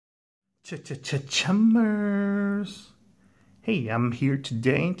Chummerz. Hey, I'm here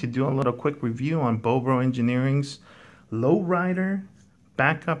today to do a little quick review on Bobro Engineering's Lowrider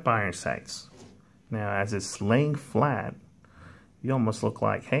backup iron sights. Now, as it's laying flat, you almost look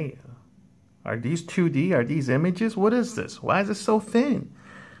like, hey, are these 2D? Are these images? What is this? Why is it so thin?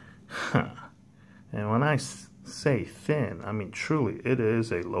 And when I say thin, I mean truly, it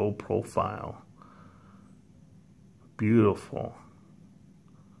is a low profile, beautiful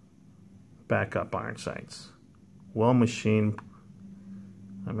backup iron sights. Well machined.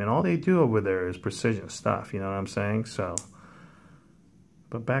 I mean, all they do over there is precision stuff, you know what I'm saying? So,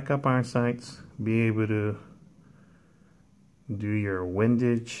 but backup iron sights, be able to do your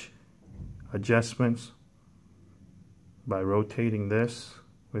windage adjustments by rotating this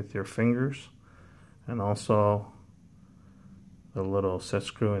with your fingers, and also the little set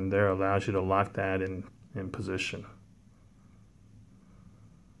screw in there allows you to lock that in position.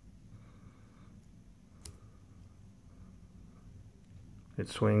 It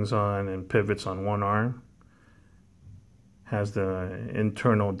swings on and pivots on one arm, has the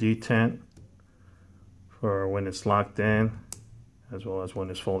internal detent for when it's locked in, as well as when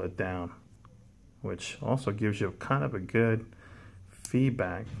it's folded down, which also gives you kind of a good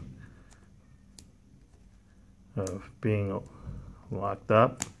feedback of being locked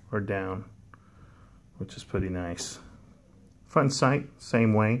up or down, which is pretty nice. Front sight,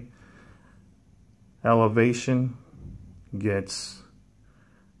 same way. Elevation gets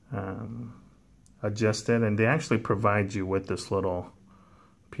adjusted, and they actually provide you with this little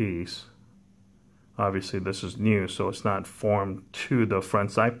piece. Obviously this is new, so it's not formed to the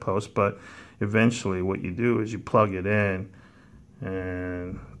front sight post, but eventually what you do is you plug it in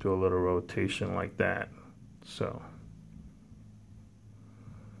and do a little rotation like that. So,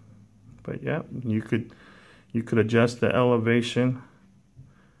 but yeah, you could adjust the elevation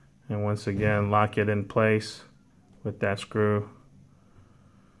and once again lock it in place with that screw.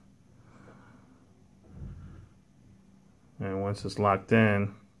 And once it's locked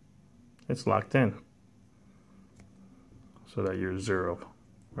in, it's locked in so that you're zero,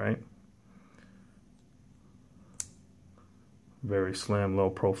 right? Very slim, low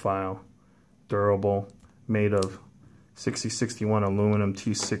profile, durable, made of 6061 aluminum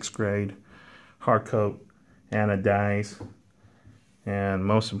T6 grade, hard coat, anodized, and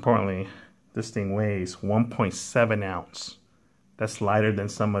most importantly, this thing weighs 1.7 ounce. That's lighter than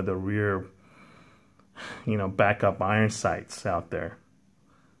some of the rear, you know, backup iron sights out there.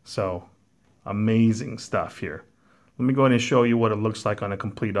 So amazing stuff here. Let me go ahead and show you what it looks like on a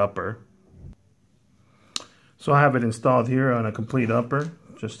complete upper. So I have it installed here on a complete upper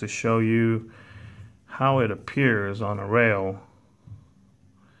just to show you how it appears on a rail.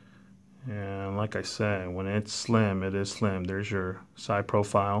 And like I said, when it's slim, it is slim. There's your side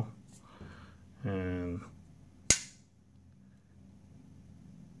profile, and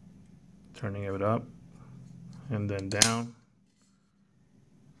turning it up and then down.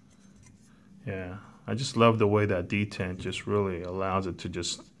 Yeah, I just love the way that detent just really allows it to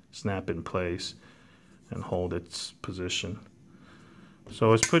just snap in place and hold its position.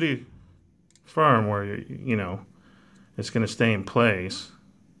 So it's pretty firm where you know it's going to stay in place,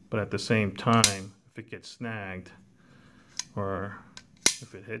 but at the same time, if it gets snagged or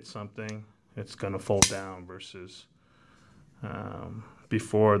if it hits something, it's going to fold down versus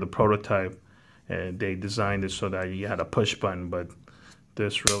before the prototype. They designed it so that you had a push button, but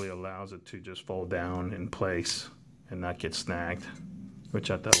this really allows it to just fold down in place and not get snagged,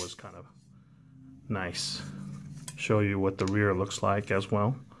 which I thought was kind of nice. Show you what the rear looks like as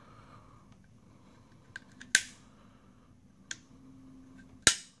well.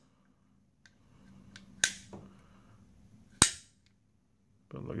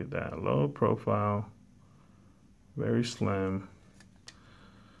 But look at that, low profile, very slim.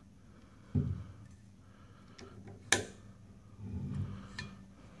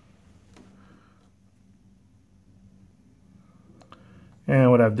 And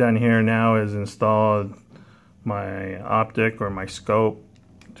what I've done here now is installed my optic or my scope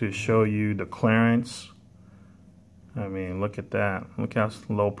to show you the clearance. I mean, look at that. Look how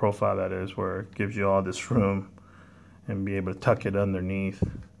low profile that is, where it gives you all this room and be able to tuck it underneath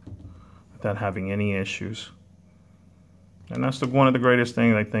without having any issues. And that's one of the greatest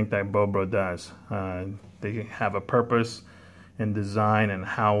things I think that Bobro does. They have a purpose in design and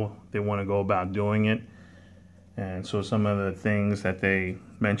how they want to go about doing it. And so some of the things that they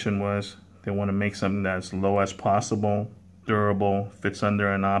mentioned was they want to make something that's low as possible, durable, fits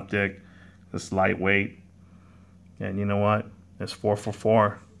under an optic, it's lightweight. And you know what? It's 4 for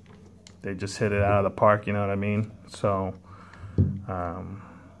 4. They just hit it out of the park, you know what I mean? So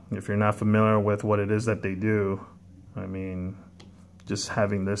if you're not familiar with what it is that they do, I mean, just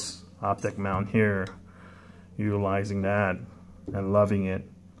having this optic mount here, utilizing that and loving it,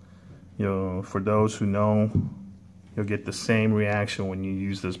 for those who know, you'll get the same reaction when you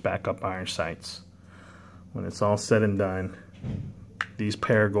use this backup iron sights. When it's all said and done, these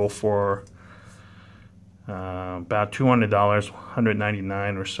pair go for about $200,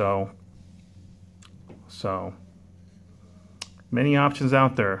 $199 or so. So many options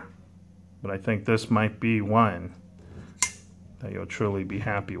out there, but I think this might be one that you'll truly be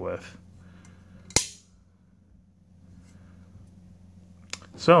happy with.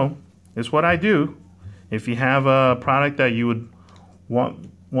 So it's what I do. If you have a product that you would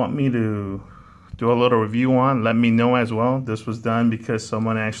want me to do a little review on, let me know as well. This was done because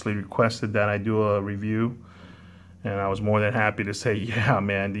someone actually requested that I do a review, and I was more than happy to say, yeah,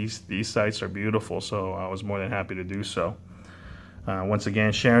 man, these sights are beautiful. So I was more than happy to do so. Once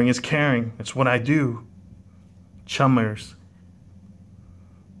again, sharing is caring. It's what I do. Chummerz.